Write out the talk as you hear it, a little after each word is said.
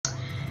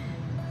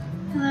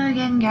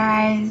again,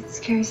 guys. It's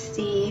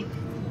Kirsty.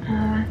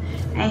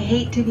 I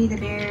hate to be the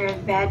bearer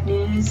of bad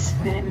news,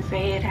 but I'm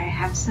afraid I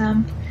have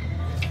some.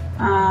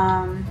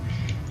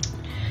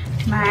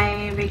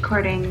 My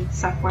recording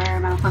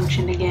software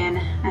malfunctioned again,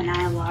 and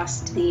I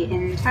lost the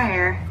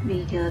entire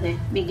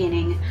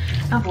beginning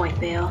of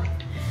Whitevale.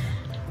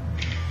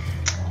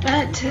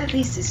 But at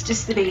least it's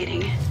just the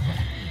beginning.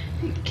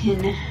 I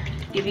can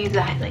give you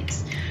the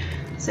highlights.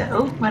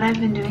 So, what I've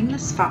been doing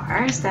thus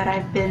far is that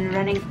I've been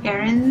running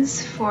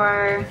errands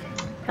for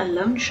a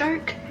loan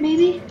shark,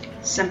 maybe?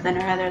 Something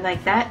or other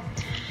like that.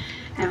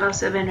 I've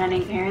also been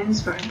running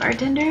errands for a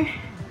bartender.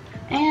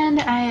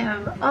 And I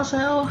am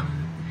also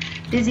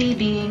busy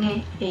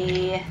being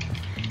a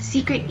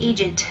secret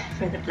agent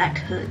for the Black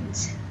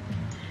Hoods.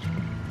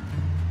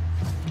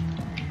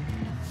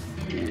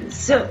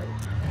 So,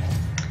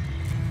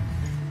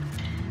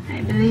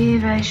 I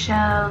believe I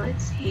shall,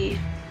 let's see,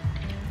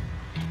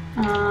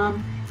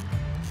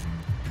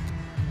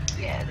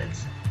 yeah,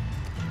 that's,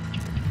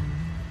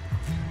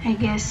 I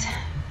guess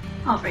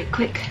I'll write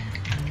quick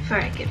before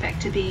I get back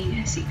to being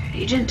a secret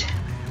agent.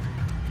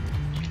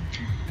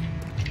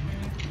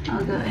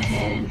 I'll go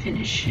ahead and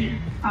finish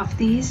off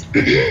these.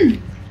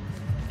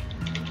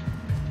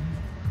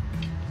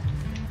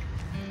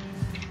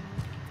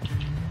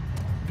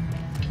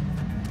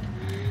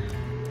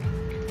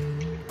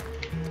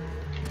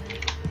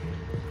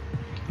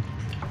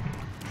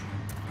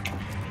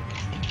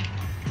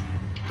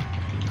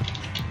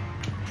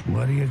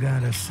 What do you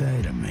gotta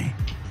say to me?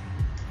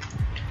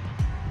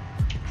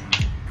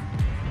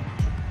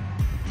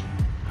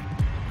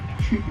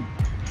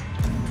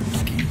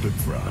 Keep it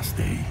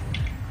frosty.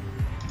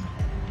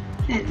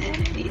 And then I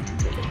need to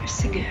deliver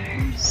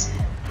cigars.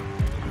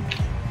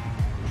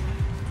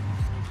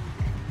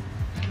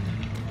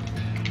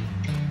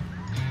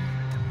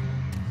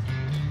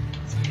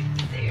 Let's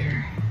get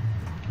there.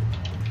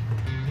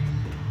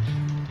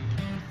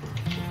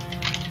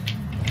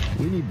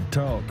 We need to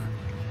talk.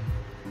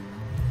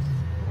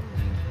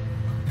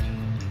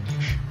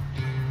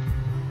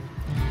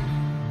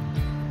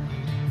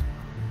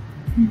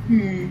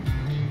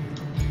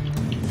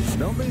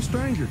 Don't be a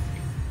stranger.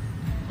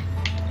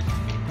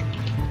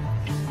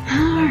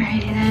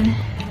 Alrighty then.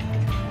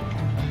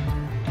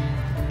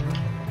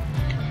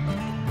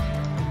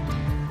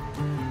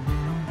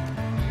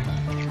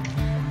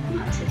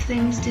 Lots of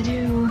things to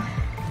do.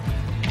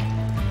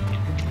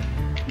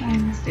 Why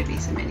must there be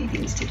so many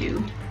things to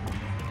do?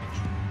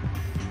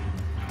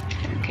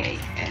 Okay,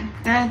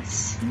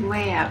 that's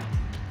way out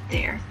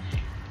there.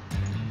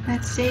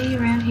 Let's stay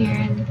around here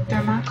in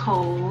Thermont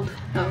Hold.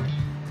 Oh.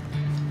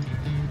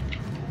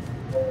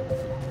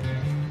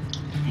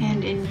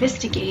 And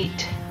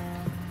investigate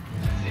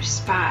for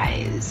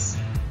spies.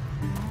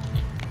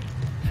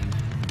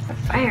 A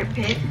fire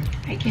pit.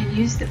 I can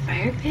use the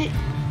fire pit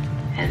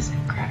as a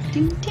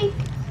crafting tape.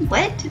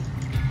 What?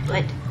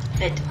 What?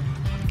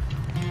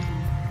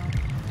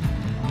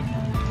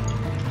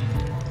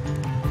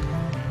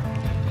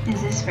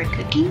 Is this for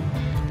cooking?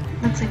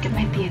 Looks like it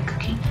might be a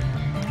cooking.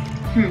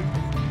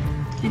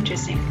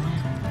 Interesting.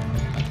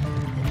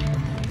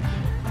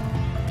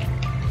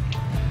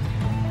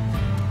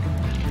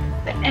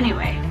 But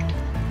anyway.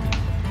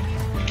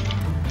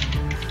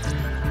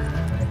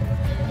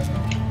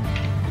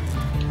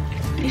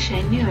 Wish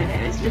I knew what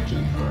I was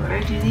looking for.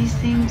 Do these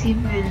things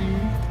even...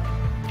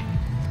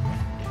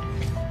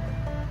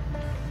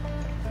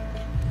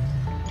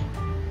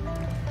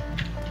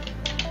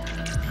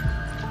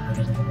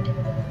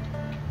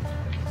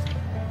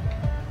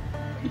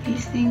 Do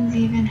these things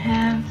even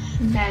have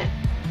that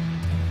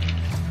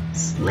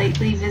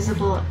slightly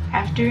visible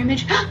after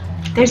image?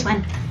 There's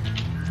one!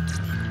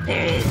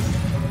 There it is.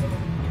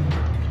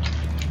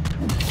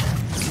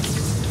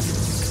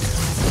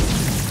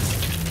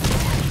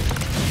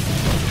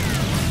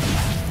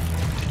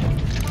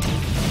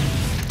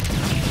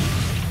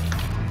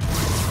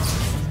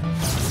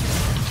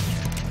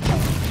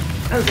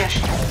 Oh gosh.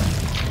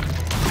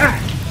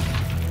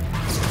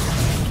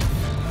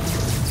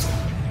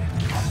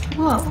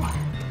 Whoa.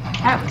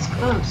 That was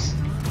close.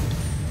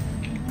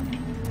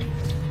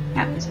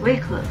 That was way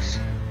close.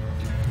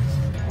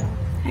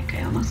 That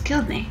guy almost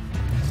killed me.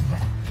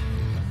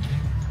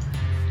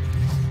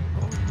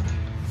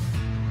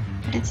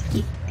 Let's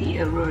eat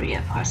the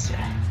Aurora pasta.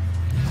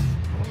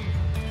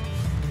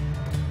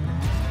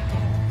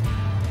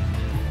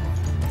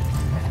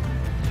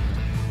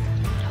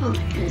 Holy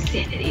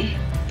insanity.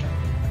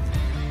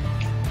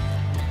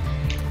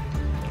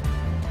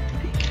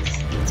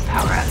 Let's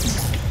power up.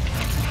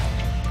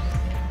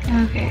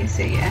 Okay,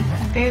 so yeah,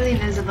 barely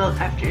visible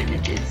after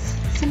images,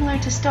 similar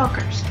to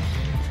stalkers.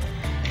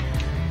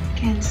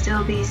 Can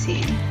still be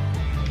seen.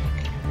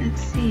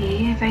 Let's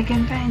see if I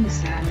can find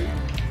some.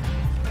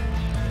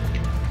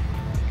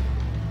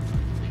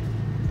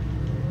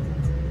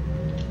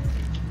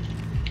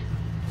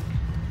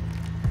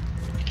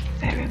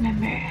 If I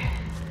remember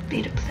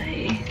beta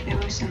play, there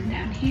was some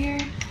down here.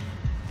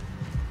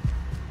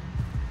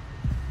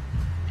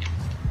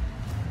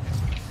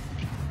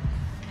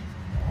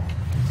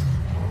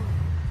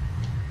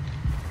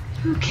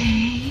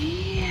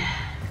 Okay.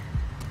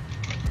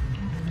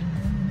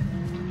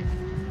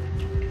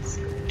 Let's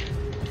go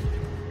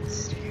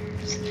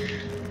upstairs.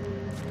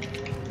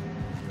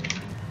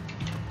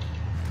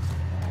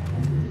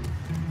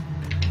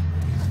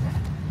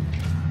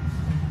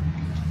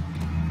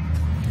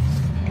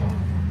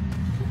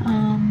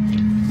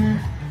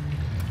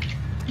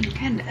 I'm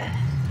kinda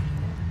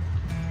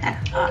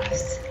at a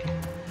loss.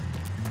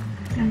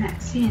 I'm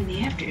not seeing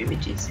the after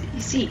images that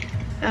you see.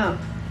 Oh,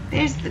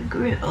 there's the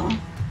grill.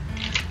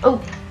 Oh,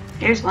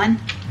 there's one.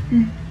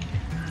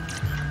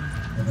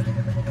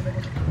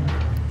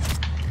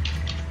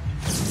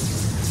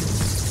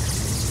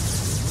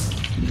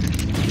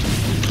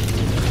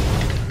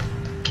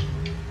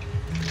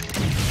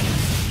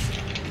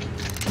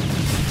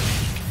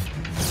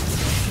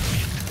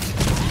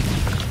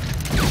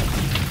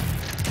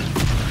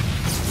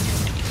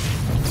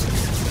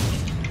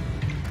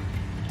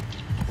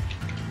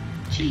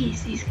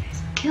 Jeez, these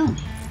guys kill me.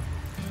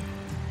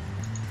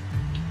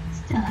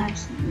 Still have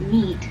some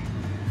meat.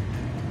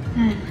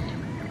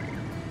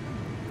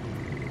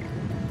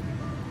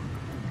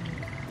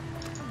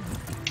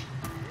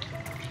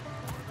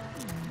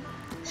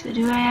 So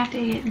do I have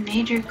to get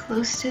major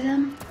close to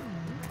them?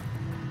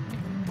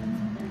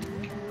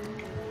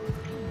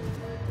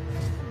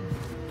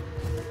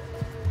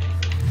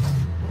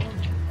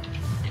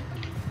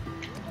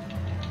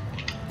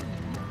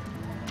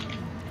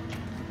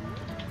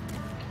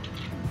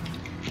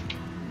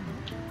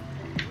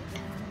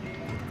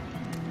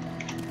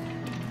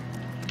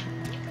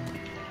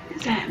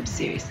 I'm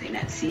seriously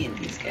not seeing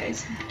these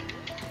guys.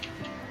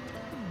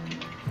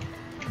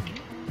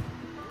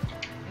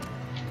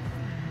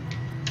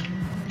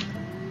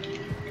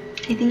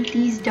 I think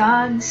these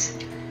dogs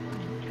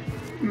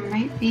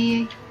might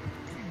be,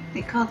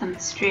 they call them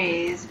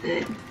strays,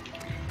 but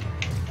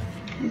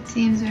it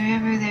seems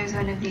wherever there's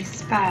one of these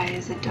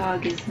spies, a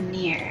dog is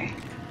near.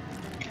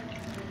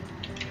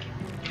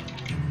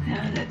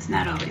 No, that's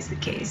not always the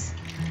case.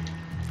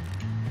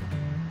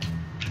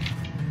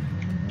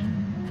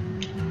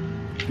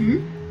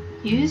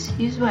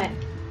 Use what?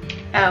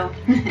 Oh,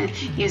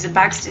 use a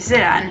box to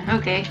sit on.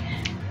 Okay.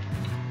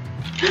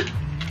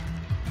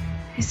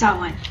 I saw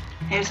one.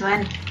 There's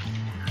one.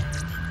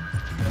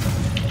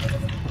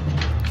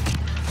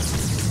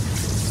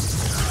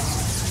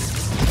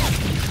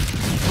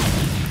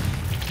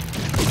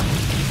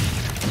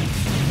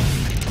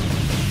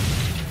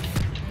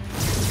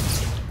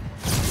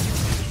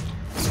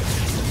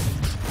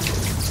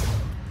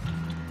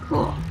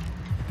 Cool.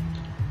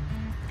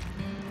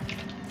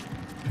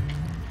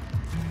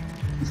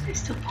 This guy's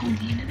still pulling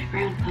me into the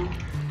ground though.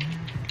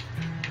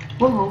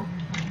 Whoa.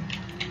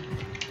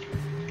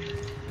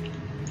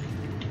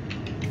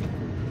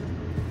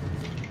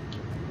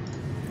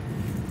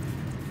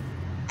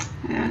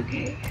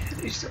 Okay,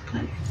 there's still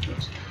plenty of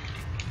those.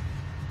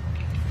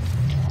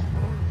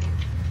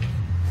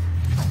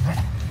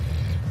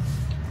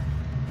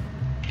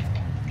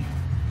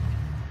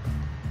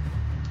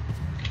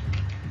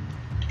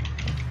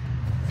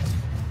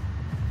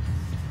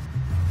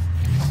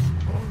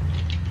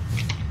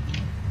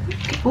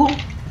 Okay. Oh,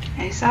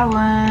 I saw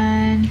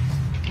one.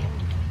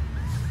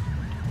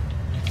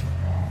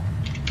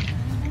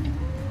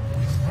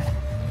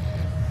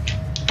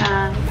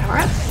 Power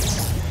up.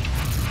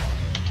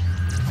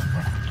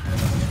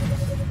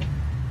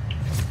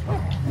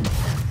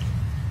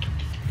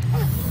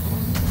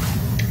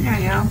 There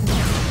we go.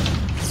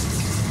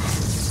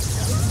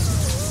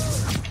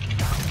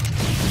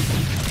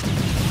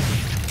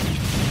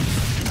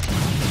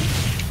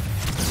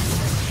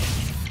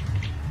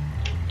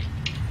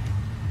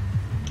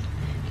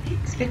 They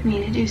expect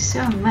me to do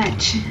so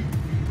much.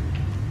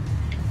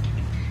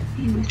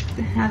 And with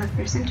how the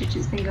percentage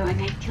has been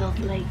going, I killed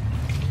like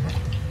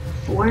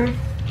 4?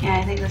 Yeah,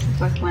 I think that's the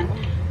 4th one.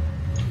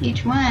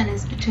 Each one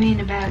is between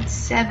about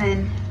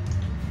 7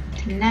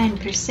 to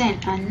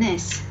 9% on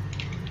this.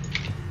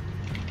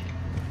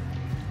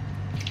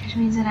 Which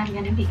means that I'm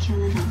going to be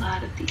killing a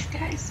lot of these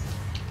guys.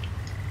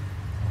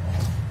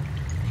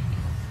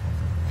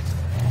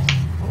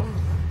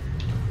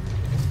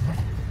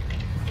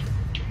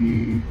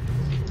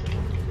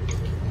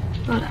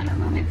 Hold on a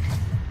moment.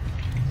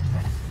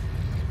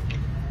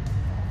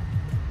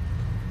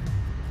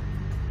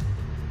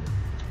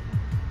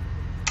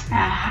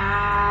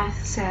 Aha,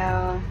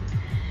 so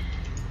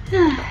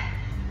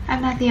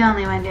I'm not the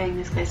only one doing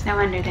this quest. No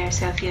wonder there's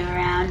so few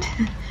around.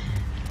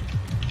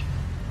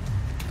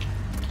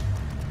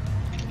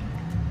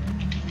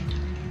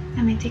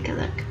 Let me take a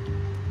look.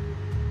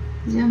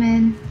 Zoom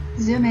in,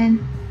 zoom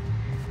in.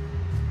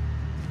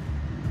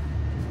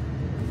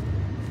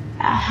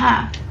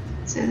 Aha,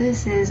 so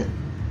this is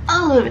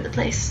all over the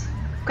place,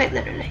 quite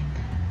literally.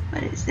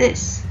 What is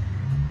this?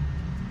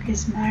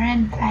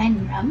 Prismarin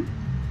fine rum?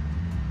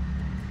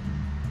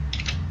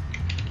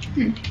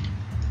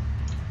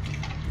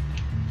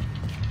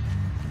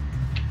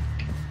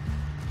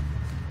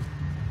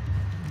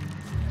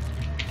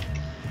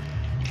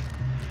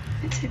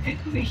 Let's head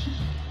back over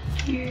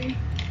here.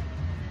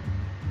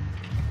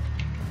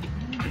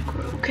 think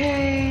we're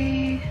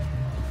okay.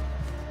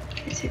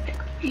 Let's head back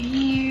over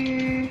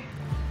here.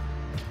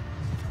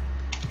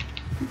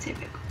 Let's head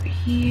back over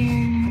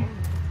here.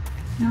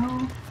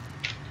 No.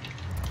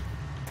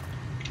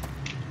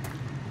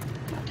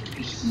 Over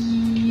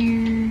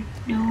here.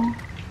 No.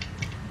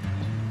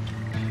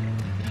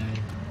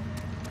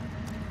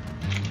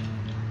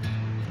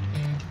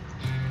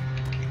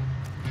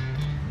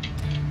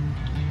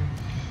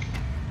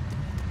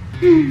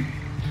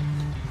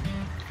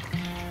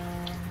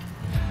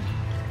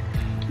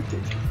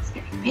 It's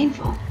getting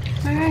painful.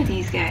 Where are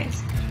these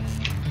guys?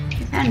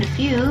 I found a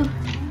few.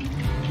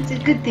 It's a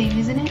good thing,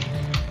 isn't it?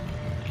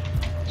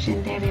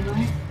 Shouldn't there be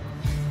more?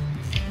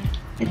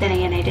 But then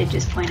again, I did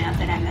just point out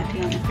that I'm not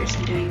the only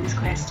person doing this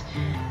quest.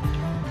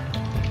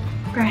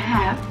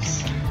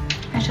 Perhaps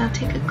I shall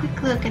take a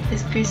quick look at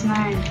this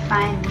Grismar and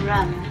find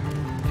rum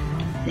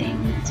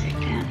thing that's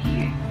right down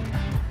here.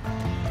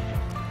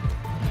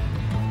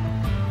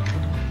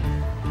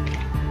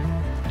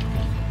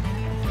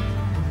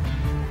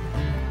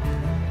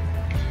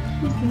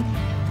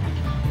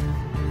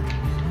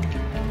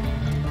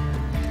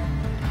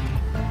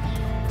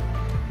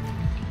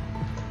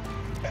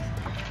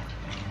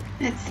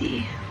 Let's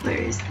see, where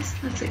is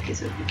this? Looks like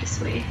it's over this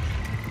way.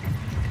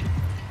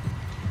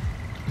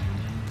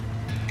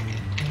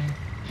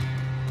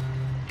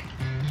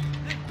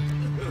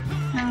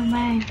 Oh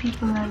my,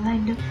 people are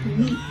lined up for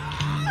me.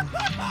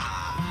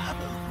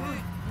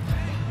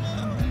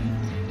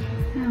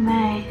 Oh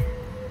my.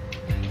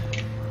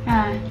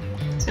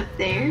 It's up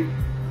there.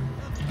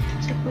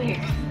 It's up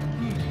where?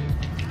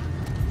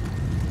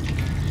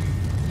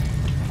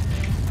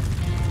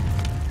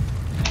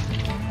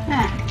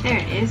 Ah, there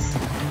it is.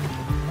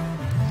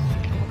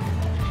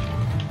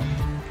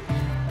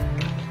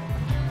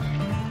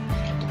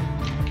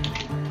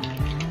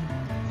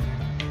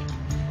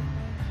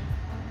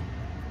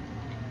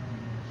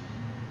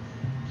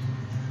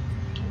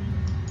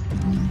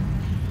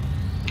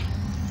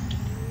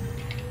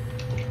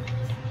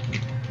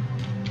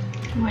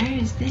 Where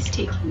is this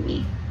taking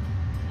me?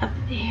 Up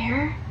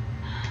there?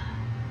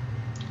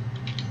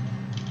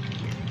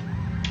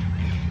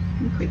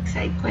 A quick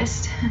side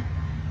quest.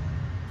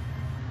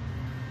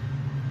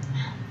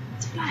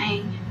 It's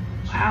flying.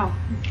 Wow.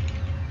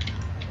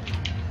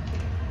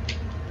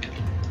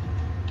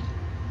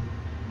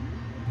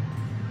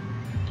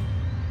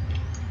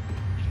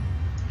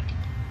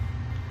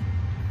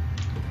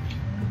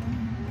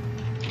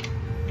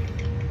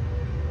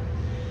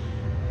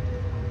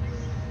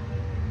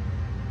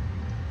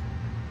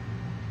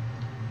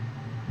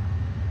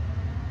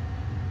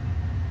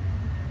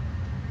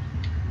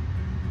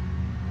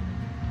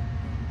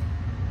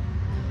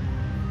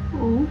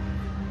 Oh.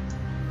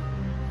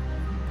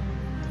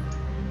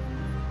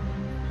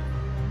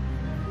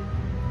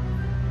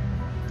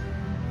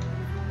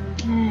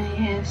 Ah,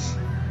 yes.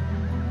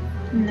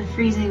 In the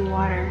freezing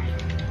water.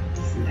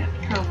 This is that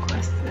pearl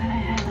quest that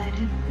I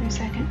highlighted for a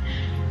second.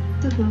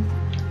 Woohoo.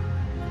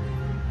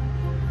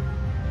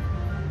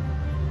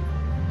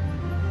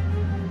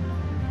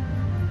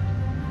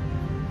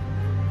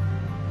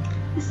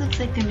 This looks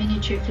like a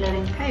miniature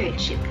floating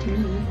pirate ship to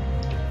me.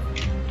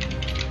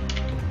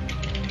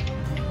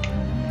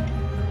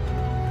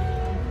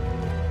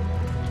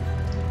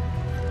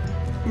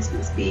 This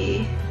must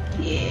be,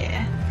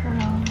 yeah,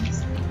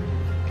 pearls.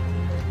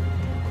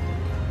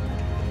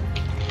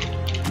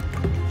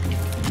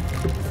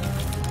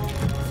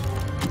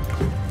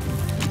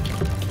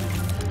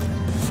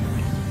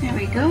 There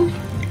we go.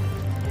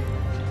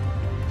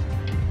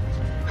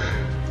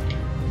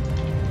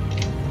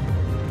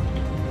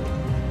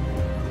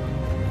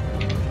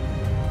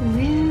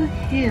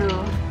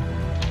 Woohoo.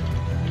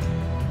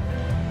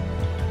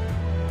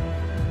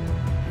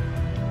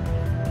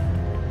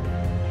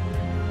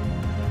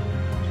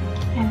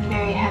 I'm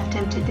very half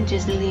tempted to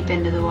just leap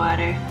into the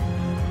water.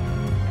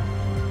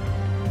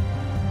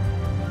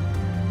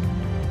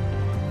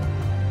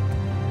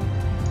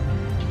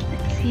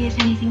 Let's see if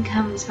anything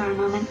comes for a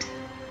moment.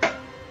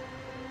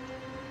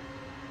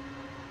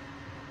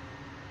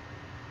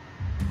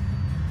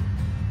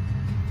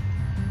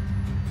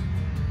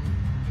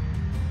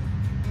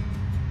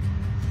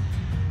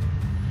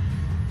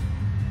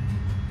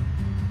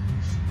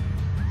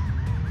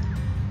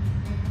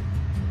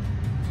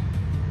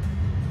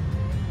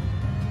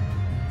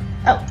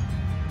 Oh,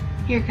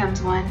 here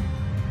comes one.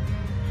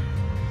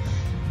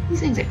 These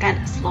things are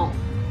kind of slow.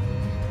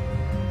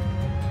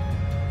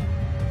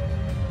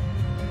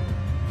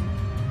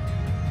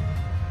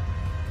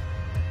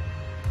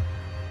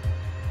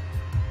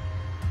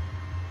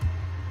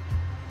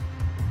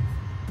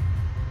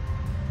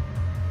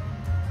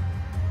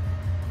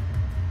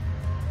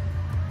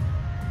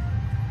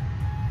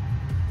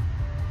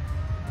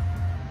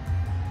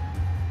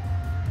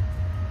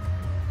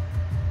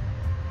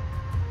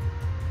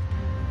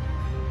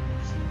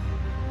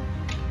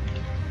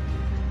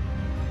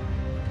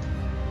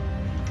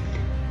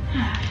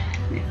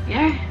 There we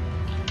are.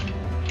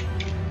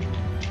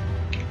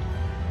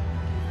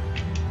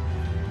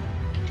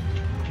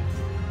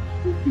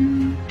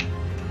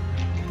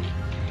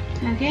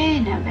 Okay,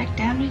 now back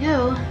down we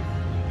go.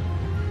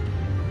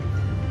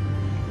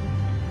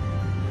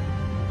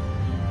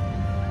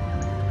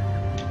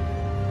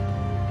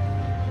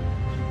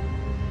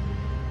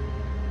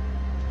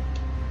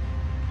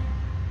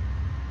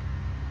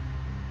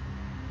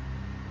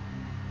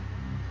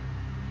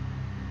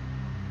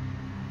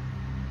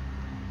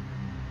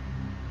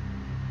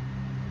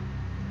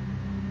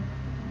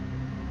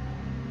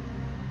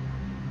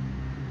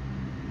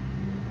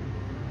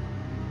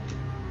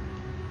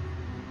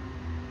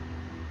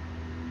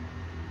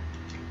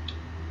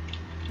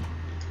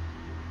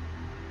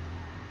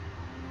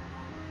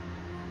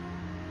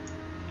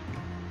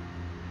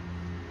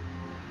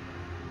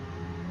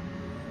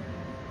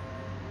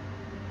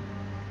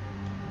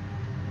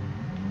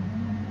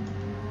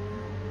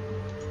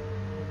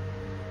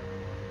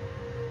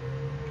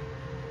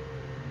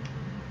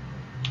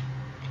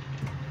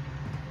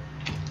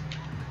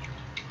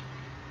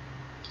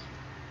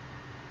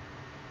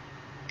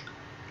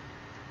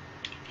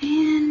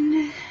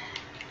 And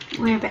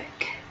we're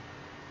back.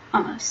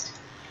 Almost.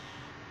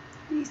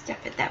 We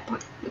stop at that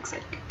point, looks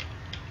like.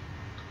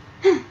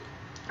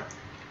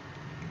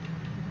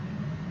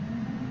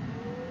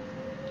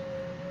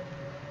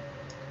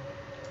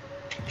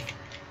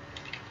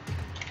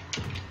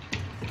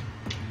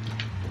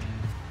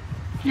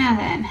 Now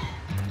then.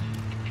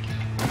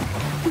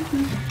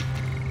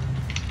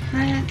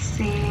 Let's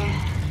see.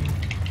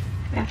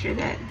 After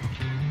that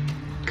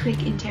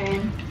quick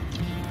interim,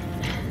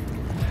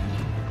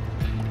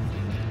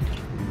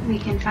 we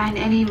can find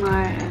any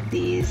more of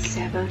these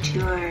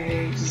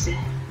saboteurs.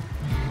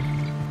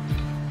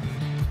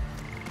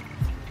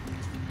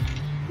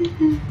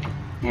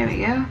 There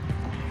we go.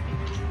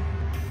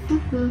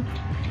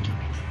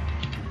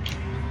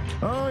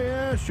 Oh,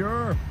 yeah,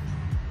 sure.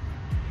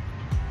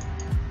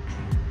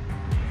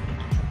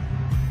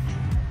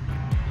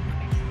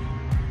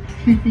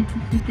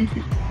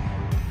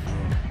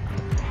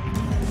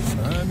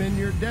 I'm in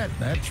your debt,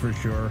 that's for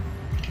sure.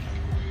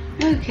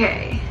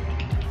 Okay.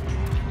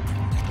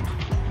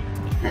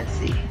 Let's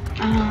see.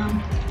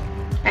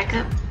 Back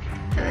up.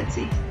 Let's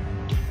see.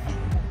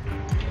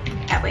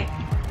 That way.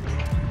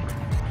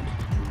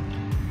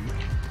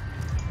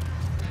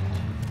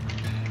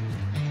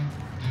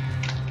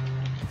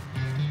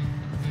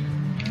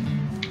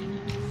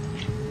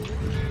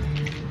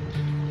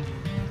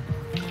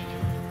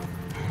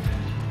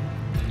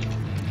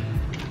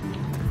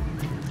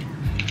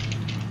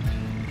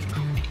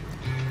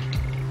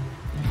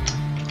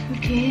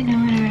 Okay, no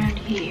one around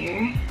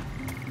here.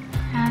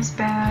 How's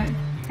about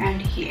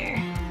around here?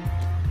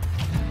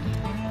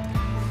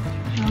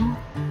 No?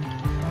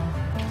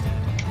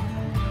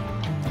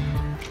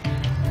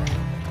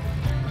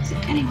 Is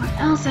there anywhere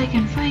else I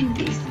can find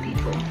these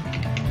people?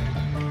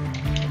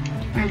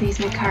 Or these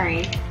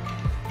Makari?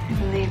 I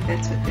believe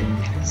that's what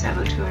the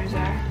saboteurs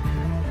are.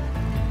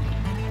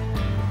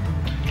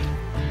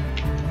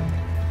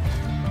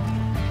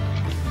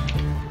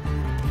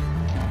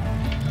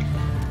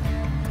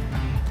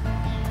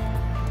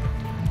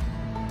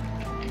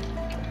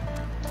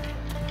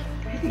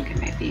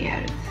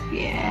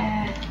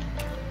 Yeah,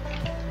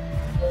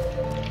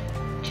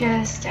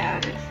 just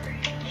out of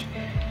range.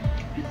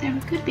 But there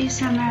could be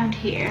some around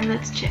here.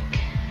 Let's check.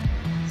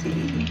 Let's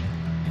see.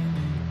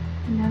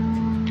 No.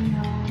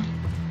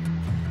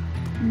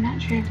 I'm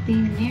not sure if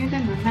being near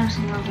them or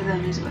mousing over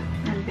them is what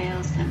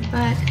unveils them,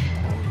 but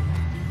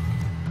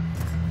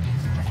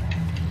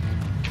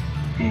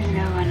there's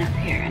no one up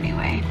here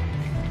anyway.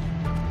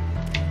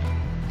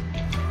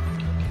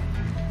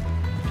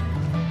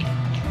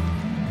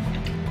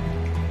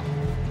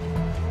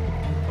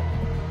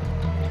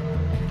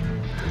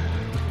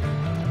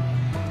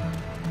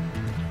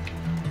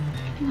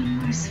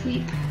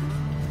 Sweep.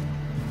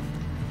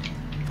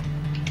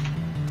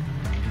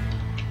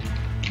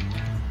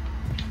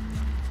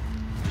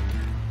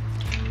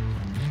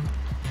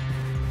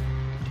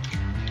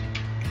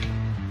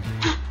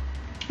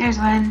 There's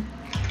one.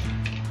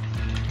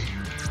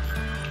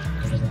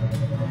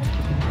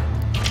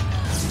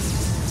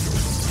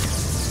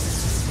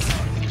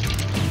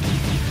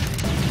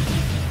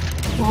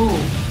 Whoa.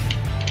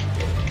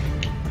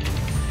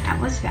 That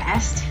was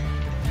fast.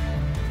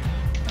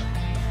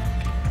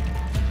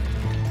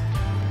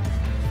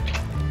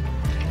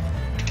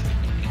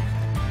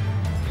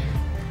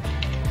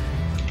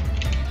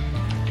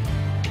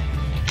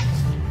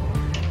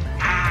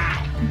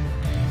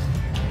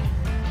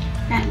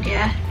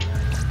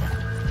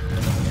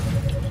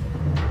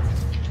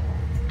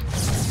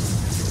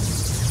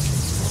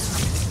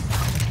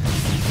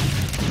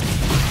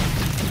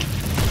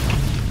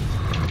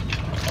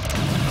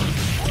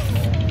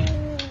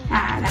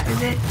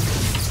 It.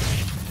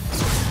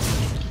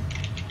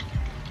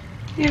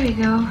 There we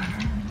go.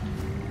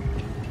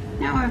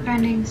 Now we're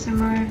finding some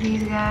more of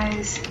these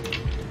guys.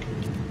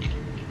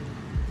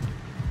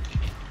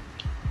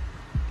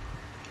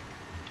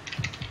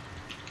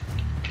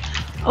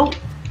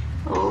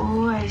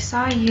 Oh, I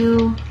saw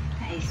you.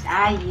 I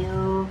saw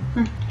you.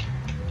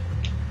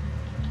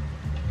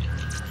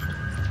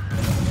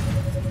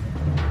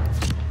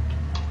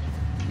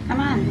 Come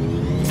on.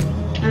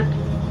 Look.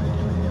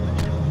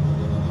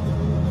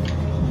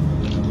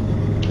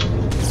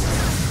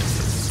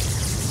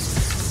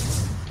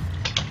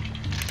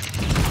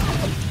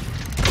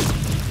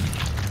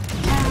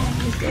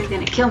 Ah, this guy's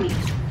gonna kill me.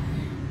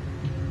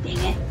 Dang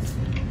it.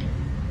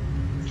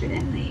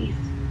 Accidentally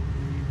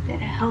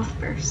did a health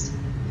burst.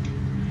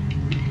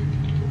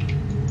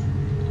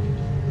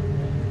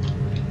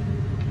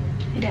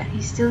 Yeah,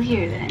 he's still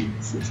here then,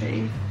 since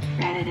I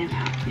ratted him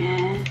out.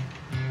 Yeah.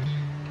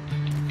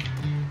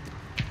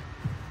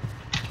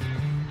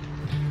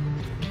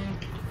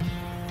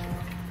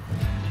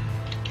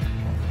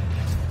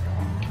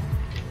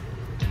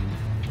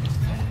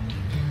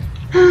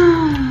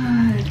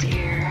 Oh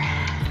dear.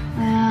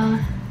 Well,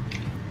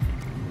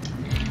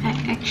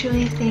 I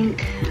actually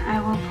think I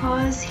will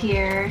pause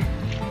here.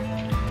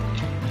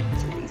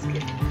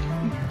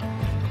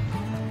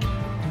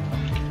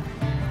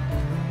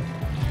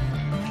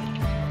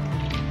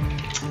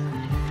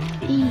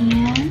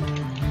 And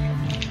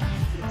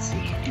let's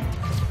see.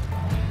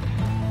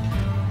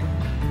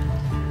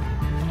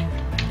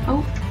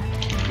 Oh,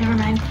 never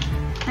mind.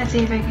 Let's see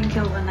if I can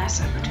kill one last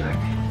saboteur.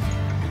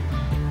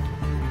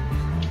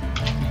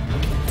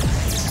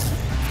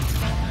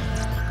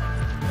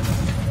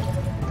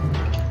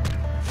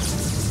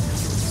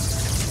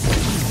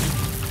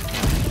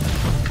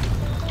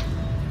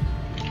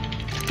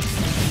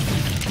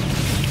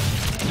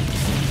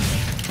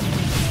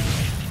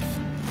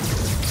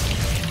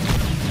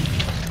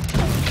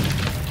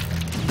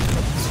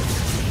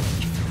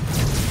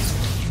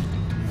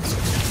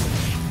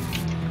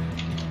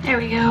 There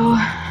we go.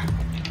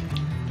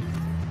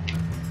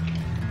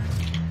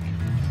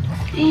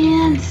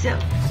 And so,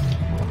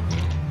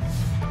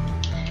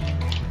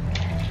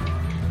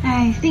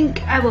 I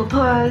think I will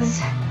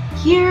pause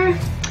here,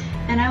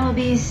 and I will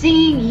be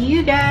seeing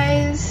you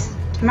guys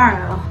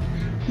tomorrow.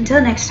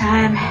 Until next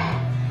time.